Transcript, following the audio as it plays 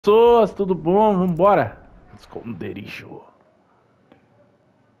Pessoas, tudo bom? Vambora! Esconderijo.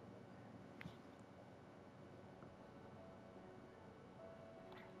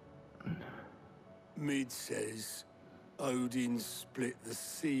 Mid says Odin split the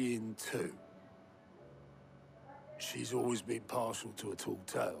sea in two. She's always been partial to a tall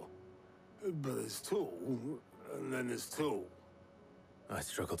tale. But there's tall, and then there's tall. I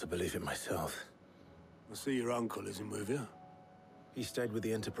struggle to believe it myself. I see your uncle isn't with you. He stayed with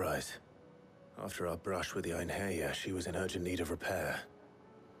the Enterprise. After our brush with the Einherja, she was in urgent need of repair.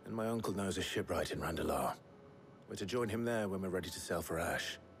 And my uncle knows a shipwright in Randalar. We're to join him there when we're ready to sail for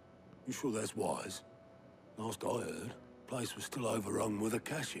Ash. You sure that's wise? Last I heard, the place was still overrun with a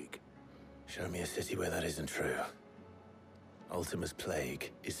Kashyyyk. Show me a city where that isn't true. Ultima's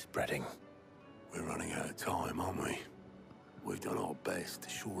plague is spreading. We're running out of time, aren't we? We've done our best to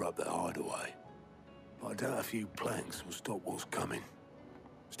shore up that hideaway. But I doubt a few planks will stop what's coming.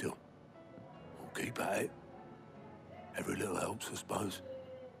 Still, we'll keep at it. Every little helps, I suppose.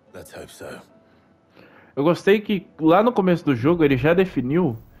 Let's hope so. Eu gostei que lá no começo do jogo ele já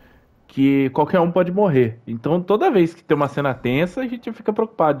definiu que qualquer um pode morrer. Então toda vez que tem uma cena tensa, a gente fica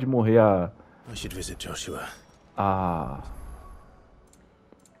preocupado de morrer I should visit Joshua.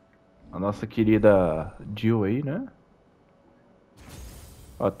 a nossa querida Jill aí, né?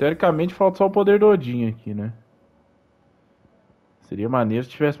 Ó, teoricamente falta só o poder do Odin aqui, né? Seria maneiro se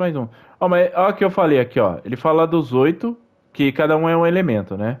tivesse mais um. Ó, mas olha o que eu falei aqui, ó. Ele fala dos 8, que cada um é um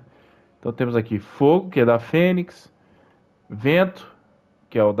elemento, né? Então temos aqui fogo, que é da Fênix. Vento,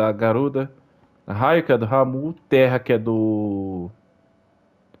 que é o da Garuda. Raio, que é do Ramu. Terra, que é do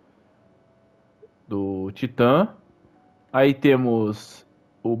Titã. Aí temos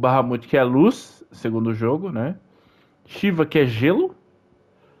o Bahamut, que é luz, segundo o jogo, né? Shiva, que é gelo,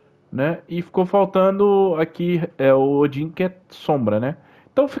 né? E ficou faltando aqui o Odin, que é sombra, né?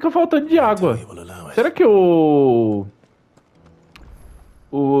 Então fica faltando de água. Será que o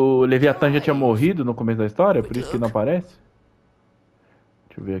Leviatã já tinha morrido no começo da história? Por isso que não aparece?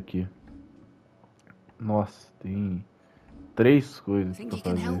 Deixa eu ver aqui. Nossa, tem 3 coisas pra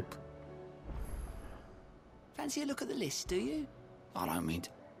fazer. Fancy a look at the list, do you? I don't mean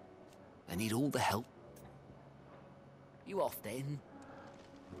to. They need all the help. You off then?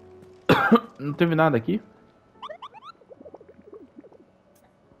 Não teve nada aqui?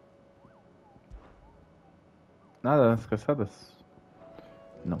 Nada nas caçadas?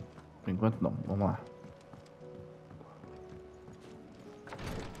 Não, por enquanto não. Vamos lá.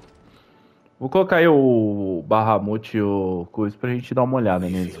 Vou colocar aí o Bahamut e o coisa pra gente dar uma olhada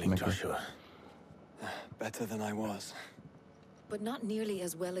neles. Como é que é? Better than I was. But not nearly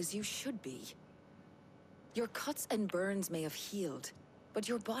as well as you should be. Your cuts and burns may have healed, but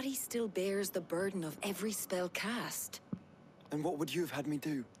your body still bears the burden of every spell cast. And what would you have had me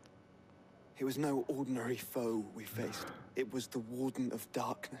do? It was no ordinary foe we faced. It was the Warden of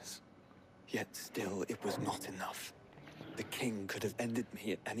Darkness. Yet still, it was not enough. The king could have ended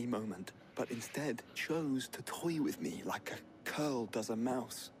me at any moment, but instead chose to toy with me like a curl does a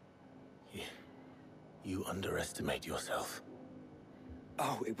mouse. You underestimate yourself.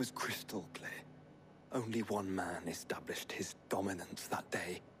 Oh, it was crystal clear. Only one man established his dominance that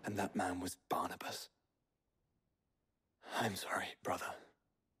day, and that man was Barnabas. I'm sorry, brother.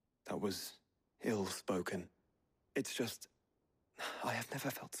 That was ill-spoken. It's just, I have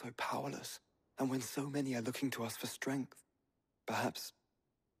never felt so powerless. And when so many are looking to us for strength, perhaps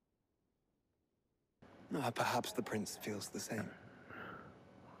the prince feels the same.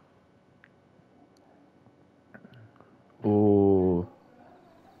 O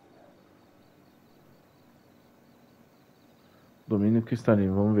domínio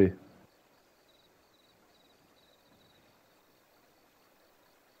cristalino, vamos ver.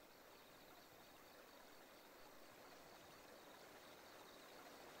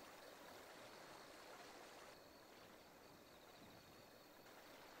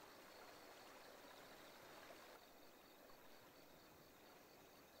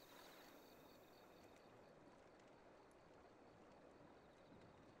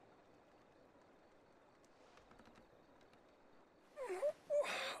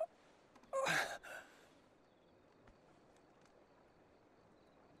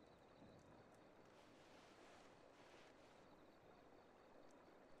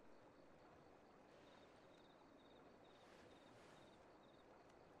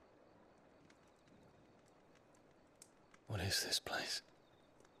 What is this place?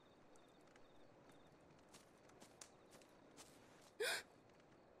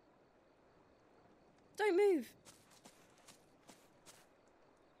 Don't move.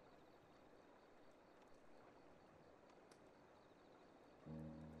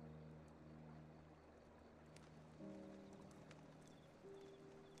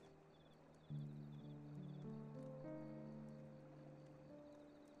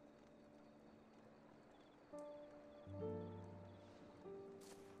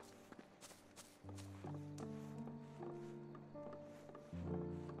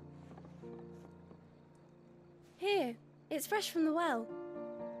 It's fresh from the well.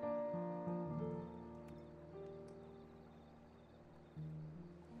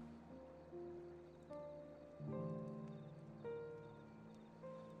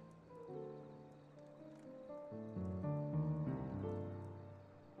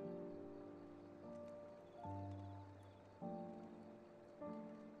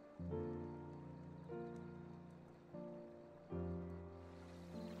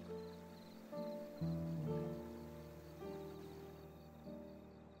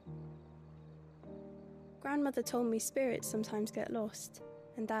 Grandmother told me spirits sometimes get lost,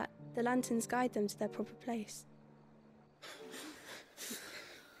 and that the lanterns guide them to their proper place.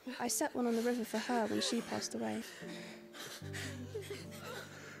 I set one on the river for her when she passed away.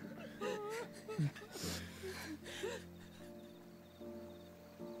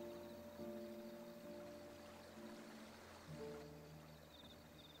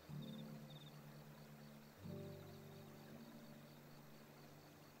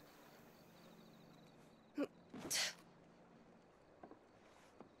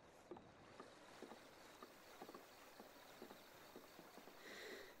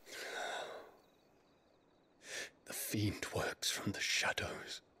 The fiend works from the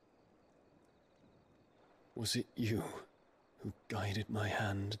shadows. Was it you who guided my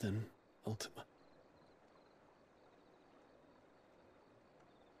hand then, Ultima?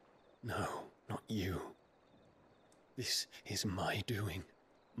 No, not you. This is my doing,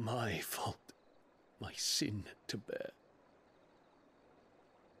 my fault, my sin to bear.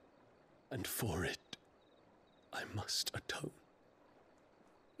 And for it, I must atone.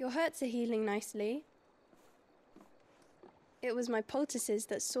 Your hurts are healing nicely. It was my poultices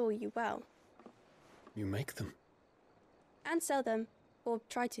that saw you well. You make them? And sell them, or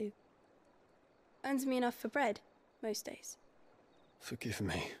try to. Earns me enough for bread, most days. Forgive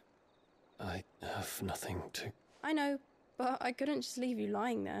me. I have nothing to... I know, but I couldn't just leave you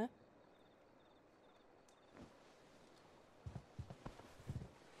lying there.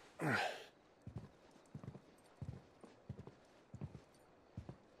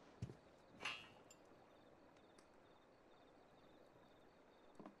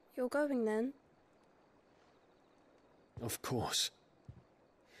 You're going then? Of course.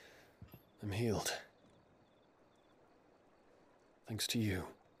 I'm healed. Thanks to you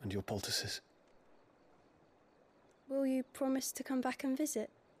and your poultices. Will you promise to come back and visit?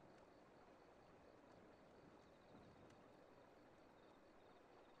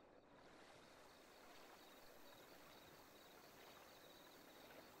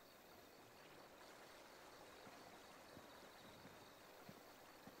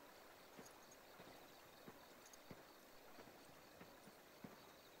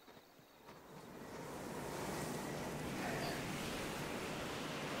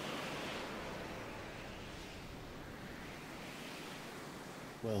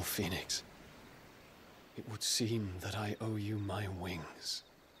 Well, Phoenix, it would seem that I owe you my wings.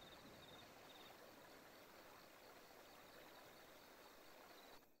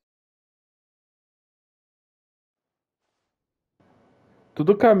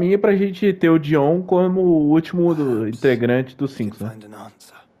 Tudo caminha pra gente ter o Dion como o último integrante do Cinza. Find an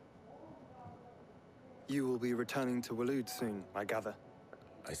answer. You will be returning to Waloed soon, I gather.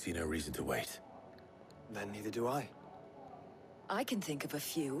 I see no reason to wait. Then neither do I. I can think of a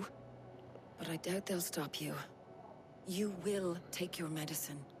few, but I doubt they'll stop you. You will take your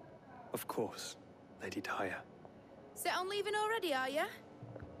medicine. Of course, Lady Daya. Set on leaving already, are you?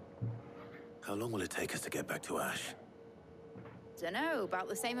 How long will it take us to get back to Ash? Dunno, about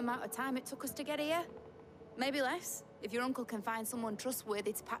the same amount of time it took us to get here. Maybe less, if your uncle can find someone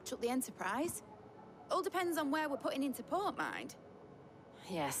trustworthy to patch up the Enterprise. All depends on where we're putting into port, mind.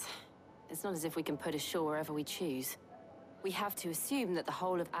 Yes. It's not as if we can put ashore wherever we choose. We have to assume that the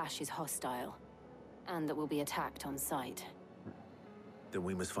whole of Ash is hostile, and that we'll be attacked on sight. Then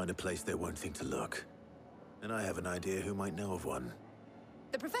we must find a place they won't think to look. And I have an idea who might know of one.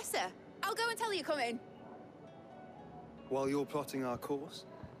 The Professor! I'll go and tell you coming. While you're plotting our course,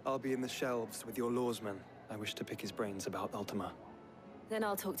 I'll be in the shelves with your lawsman. I wish to pick his brains about Ultima. Then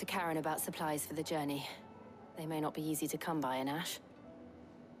I'll talk to Karen about supplies for the journey. They may not be easy to come by in Ash.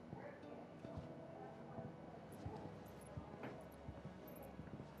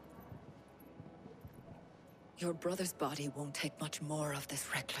 Your brother's body won't take much more of this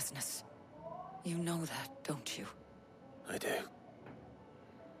recklessness. You know that, don't you? I do.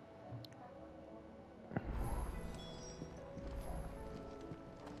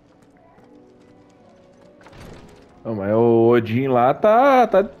 Não, mas o Odin lá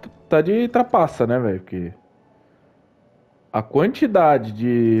tá de trapaça, né, velho? Porque a quantidade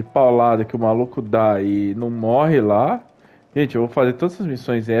de paulada que o maluco dá e não morre lá Gente, eu vou fazer todas essas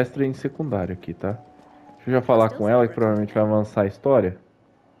missões extra em secundário aqui, tá? Deixa eu já falar com ela, que provavelmente vai avançar a história.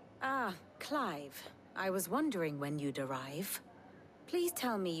 Ah, Clive. I was wondering when you'd arrive. Please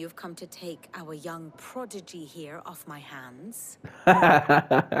tell me you've come to take our young prodigy here off my hands.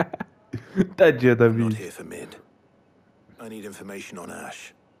 Tadinha da I'm not Miss. here for Mid. I need information on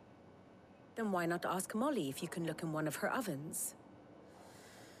Ash. Then why not ask Molly if you can look in one of her ovens?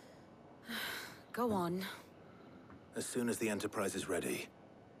 Go on. As soon as the Enterprise is ready,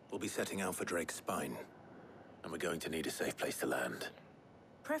 we'll be setting out for Drake's Spine. And we're going to need a safe place to land.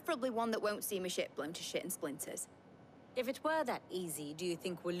 Preferably one that won't see my ship blown to shit and splinters. If it were that easy, do you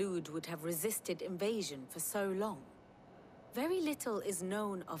think Waloed would have resisted invasion for so long? Very little is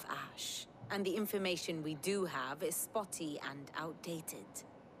known of Ash, and the information we do have is spotty and outdated.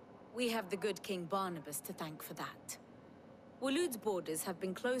 We have the good King Barnabas to thank for that. Waloed's borders have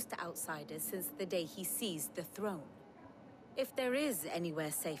been closed to outsiders since the day he seized the throne. If there is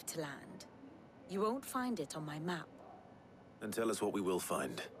anywhere safe to land, you won't find it on my map. And tell us what we will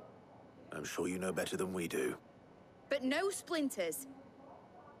find. I'm sure you know better than we do. But no splinters.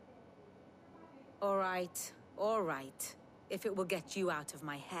 All right. If it will get you out of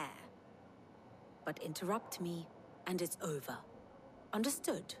my hair. But interrupt me, and it's over.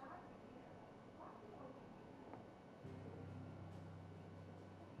 Understood?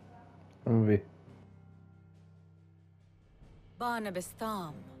 Vamos ver. Barnabas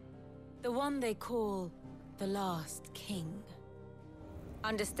Thom. The one they call the last king.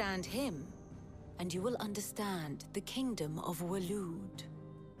 Understand him, and you will understand the kingdom of Waloed.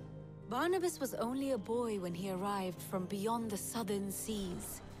 Barnabas was only a boy when he arrived from beyond the southern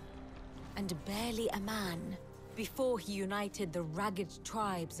seas, and barely a man before he united the ragged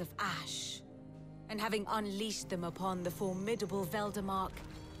tribes of Ash. And having unleashed them upon the formidable Veldemark,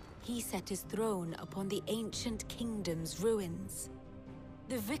 he set his throne upon the ancient kingdom's ruins.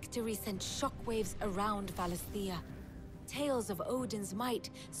 The victory sent shockwaves around Valisthea, tales of Odin's might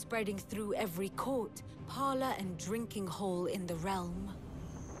spreading through every court, parlor, and drinking hole in the realm.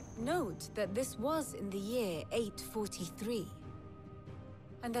 Note that this was in the year 843,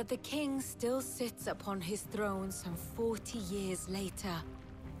 and that the king still sits upon his throne some 40 years later,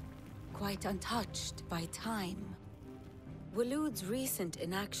 quite untouched by time. Waloed's recent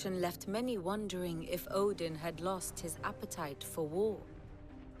inaction left many wondering if Odin had lost his appetite for war.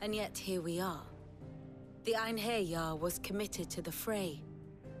 And yet here we are. The Einherjar was committed to the fray,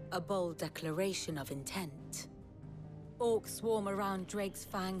 a bold declaration of intent. Orcs swarm around Drake's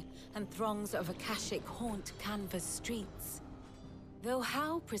Fang, and throngs of Akashic haunt Canvas streets. Though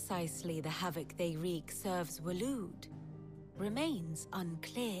how precisely the havoc they wreak serves Waloed remains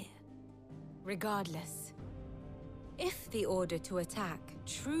unclear. Regardless, if the order to attack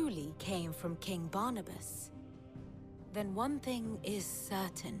truly came from King Barnabas, then one thing is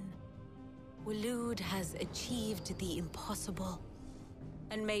certain. Waloed has achieved the impossible,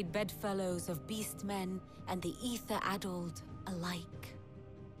 and made bedfellows of beastmen and the ether-addled alike.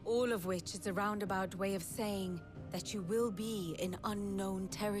 All of which is a roundabout way of saying that you will be in unknown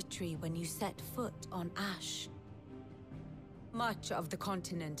territory when you set foot on Ash. Much of the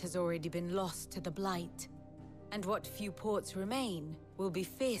continent has already been lost to the Blight, and what few ports remain will be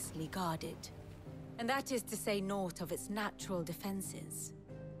fiercely guarded. And that is to say naught of its natural defenses.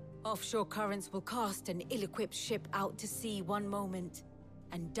 Offshore currents will cast an ill-equipped ship out to sea one moment,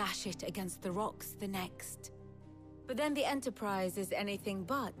 and dash it against the rocks the next. But then the Enterprise is anything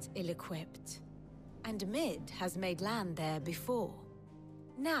but ill-equipped, and Mid has made land there before.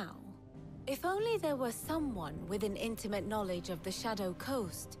 Now, if only there were someone with an intimate knowledge of the Shadow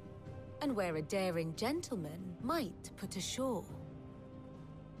Coast, and where a daring gentleman might put ashore.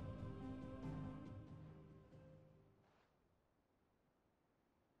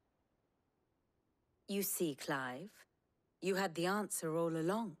 You see, Clive, you had the answer all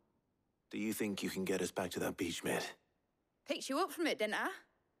along. Do you think you can get us back to that beach, Mid? Picked you up from it, didn't I?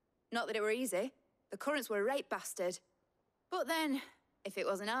 Not that it were easy. The currents were a right bastard. But then, if it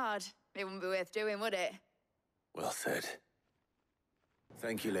wasn't hard, it wouldn't be worth doing, would it? Well said.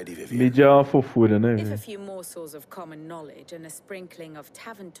 Thank you, Lady Vivian. Mid é uma fofura, né, If a velho? few morsels of common knowledge and a sprinkling of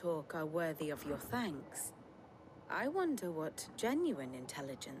tavern talk are worthy of your thanks, I wonder what genuine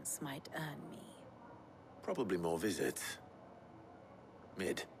intelligence might earn me. Probably more visits.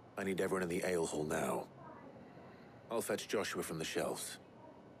 Mid, I need everyone in the ale hall now. I'll fetch Joshua from the shelves.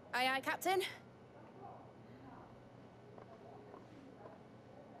 Aye, aye, Captain.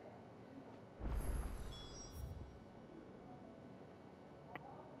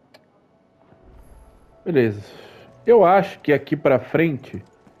 Beleza. Eu acho que aqui pra frente,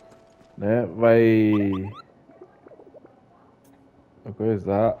 né, vai... Vou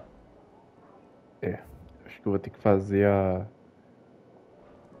coisar. Acho que eu vou ter que fazer a...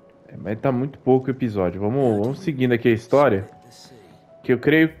 mas tá muito pouco o episódio. Vamos seguindo aqui a história. Que eu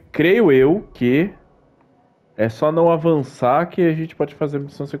creio eu que é só não avançar que a gente pode fazer a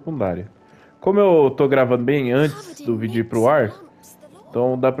missão secundária. Como eu tô gravando bem antes do vídeo ir pro ar,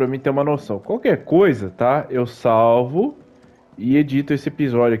 então dá pra mim ter uma noção. Qualquer coisa, tá? Eu salvo e edito esse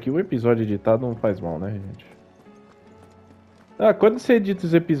episódio aqui. O episódio editado não faz mal, né, gente? Quando você edita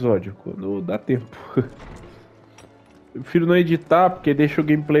os episódios? Quando dá tempo. Eu prefiro não editar porque deixa o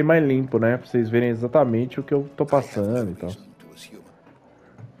gameplay mais limpo, né? Pra vocês verem exatamente o que eu tô passando e tal.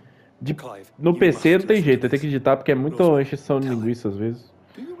 No PC não tem jeito, eu tenho que editar porque é muita encheção de linguiça às vezes.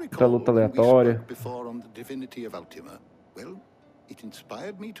 Muita luta aleatória. It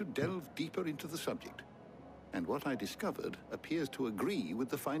inspired me to delve deeper into the subject, and what I discovered appears to agree with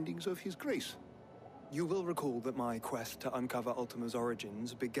the findings of His Grace. You will recall that my quest to uncover Ultima's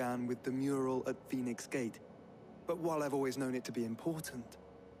origins began with the mural at Phoenix Gate. But while I've always known it to be important,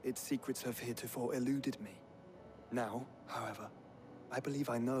 its secrets have heretofore eluded me. Now, however, I believe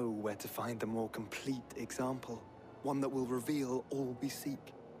I know where to find the more complete example, one that will reveal all we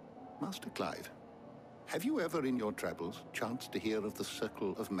seek. Master Clive, have you ever in your travels chanced to hear of the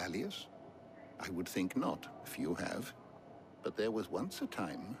Circle of Malleus? I would think not, if you have. But there was once a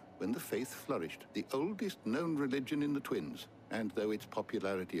time when the faith flourished, the oldest known religion in the Twins, and though its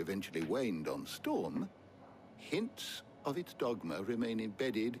popularity eventually waned on Storm, hints of its dogma remain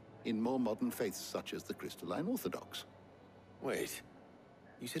embedded in more modern faiths such as the Crystalline Orthodox. Wait,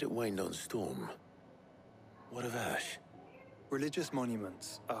 you said it waned on Storm. What of Ash? Religious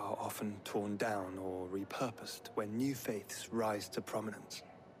monuments are often torn down or repurposed when new faiths rise to prominence.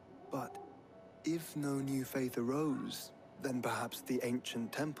 But if no new faith arose, then perhaps the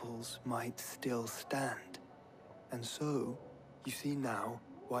ancient temples might still stand. And so, you see now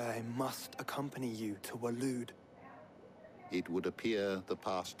why I must accompany you to Waloed. It would appear the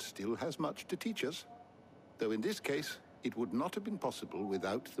past still has much to teach us, though in this case, it would not have been possible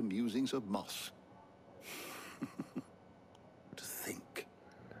without the musings of Moss. To think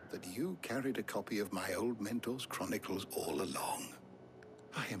that you carried a copy of my old mentor's chronicles all along.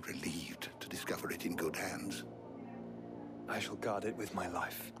 I am relieved to discover it in good hands. I shall guard it with my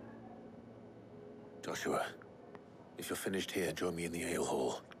life. Joshua, if you're finished here, join me in the ale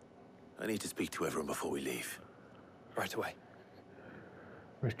hall. I need to speak to everyone before we leave. Right away.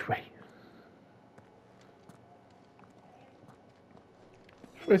 Right away.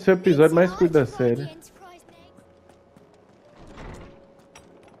 Vai ser o episódio mais curto da série.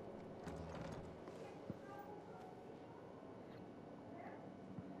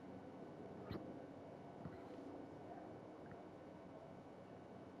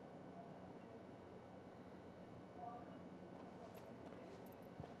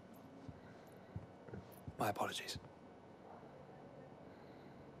 My apologies.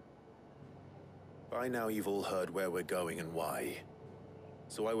 By now you've all heard where we're going and why.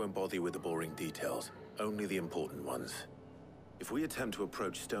 So I won't bother you with the boring details, only the important ones. If we attempt to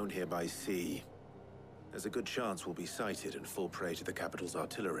approach Stone here by sea, there's a good chance we'll be sighted and fall prey to the capital's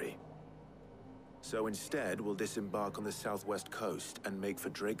artillery. So instead, we'll disembark on the southwest coast and make for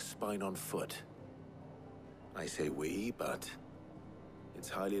Drake's Spine on foot. I say we, but it's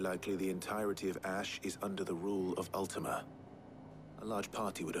highly likely the entirety of Ash is under the rule of Ultima. A large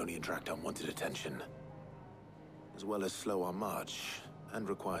party would only attract unwanted attention, as well as slow our march and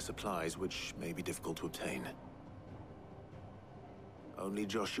require supplies which may be difficult to obtain. Only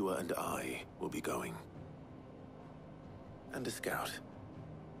Joshua and I will be going. And a scout.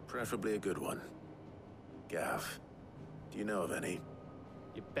 Preferably a good one. Gav, do you know of any?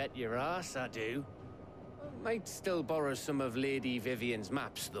 You bet your ass I do. Might still borrow some of Lady Vivian's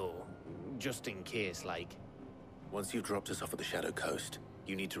maps, though. Just in case, like. Once you've dropped us off at the Shadow Coast,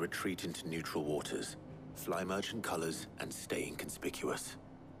 you need to retreat into neutral waters, fly merchant colors, and stay inconspicuous.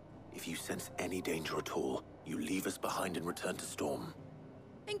 If you sense any danger at all, you leave us behind and return to Storm.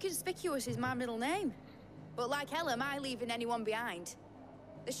 Inconspicuous is my middle name. But like hell am I leaving anyone behind.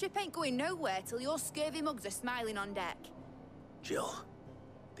 The ship ain't going nowhere till your scurvy mugs are smiling on deck. Jill,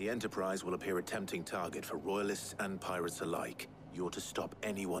 the Enterprise will appear a tempting target for royalists and pirates alike. You're to stop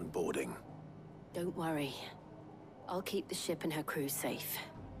anyone boarding. Don't worry. I'll keep the ship and her crew safe.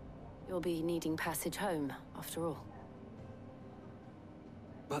 You'll be needing passage home, after all.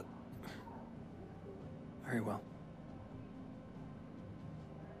 But... very well.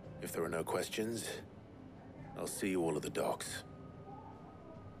 If there are no questions, I'll see you all at the docks.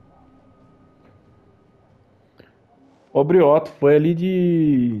 O Brioto foi ali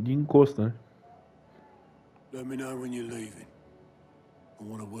de encosto, né? Let me know when you're leaving. I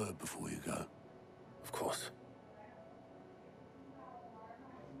want a word before you go. Of course.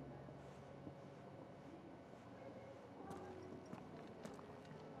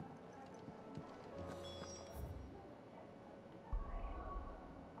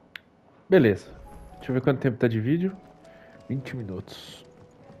 Beleza. Deixa eu ver quanto tempo tá de vídeo. 20 minutos.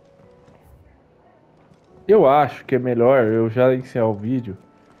 Eu acho que é melhor eu já encerrar o vídeo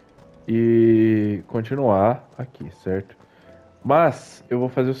e continuar aqui, certo? Mas eu vou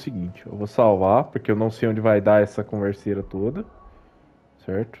fazer o seguinte, eu vou salvar, porque eu não sei onde vai dar essa converseira toda,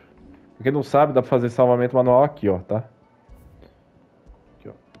 certo? Pra quem não sabe, dá pra fazer salvamento manual aqui, ó, tá? Aqui,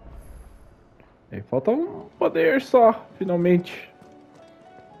 ó. Aí falta um poder só, finalmente.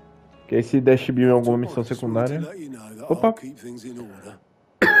 Que aí se dash bill em alguma missão secundária... Opa!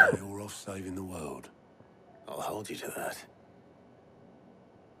 I'll hold you to that.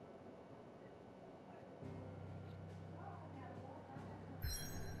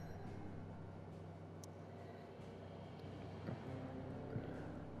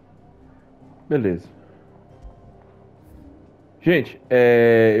 Beleza. Gente,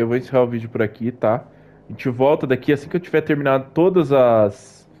 eu vou encerrar o vídeo por aqui, tá? A gente volta daqui assim que eu tiver terminado todas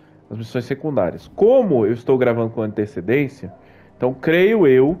as missões secundárias. Como eu estou gravando com antecedência, então creio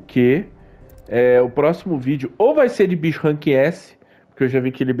eu que o próximo vídeo ou vai ser de bicho rank S, porque eu já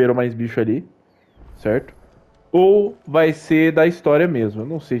vi que liberou mais bicho ali, certo? Ou vai ser da história mesmo. Eu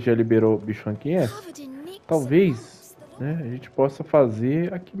não sei se já liberou bicho rank S. Talvez, né, a gente possa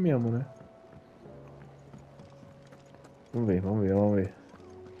fazer aqui mesmo, né? Vamos ver.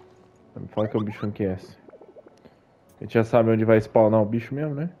 Me fala que é o bicho rank S. A gente já sabe onde vai spawnar o bicho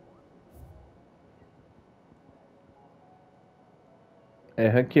mesmo, né? É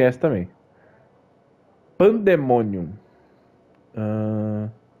rank S também. Pandemonium.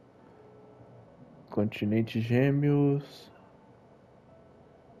 Continente Gêmeos.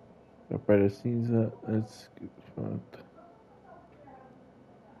 Pedra Cinza. Antes que...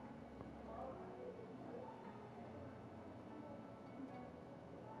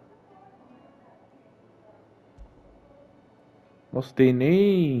 Não tem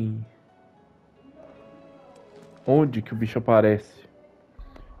nem onde que o bicho aparece.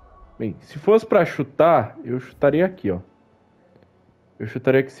 Bem, se fosse pra chutar, eu chutaria aqui, ó. Eu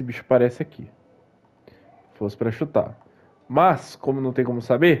chutaria que esse bicho aparece aqui. Se fosse pra chutar. Mas, como não tem como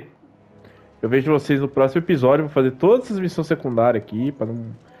saber, eu vejo vocês no próximo episódio. Vou fazer todas as missões secundárias aqui, pra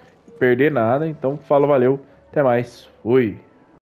não perder nada. Então, fala, valeu, até mais, fui.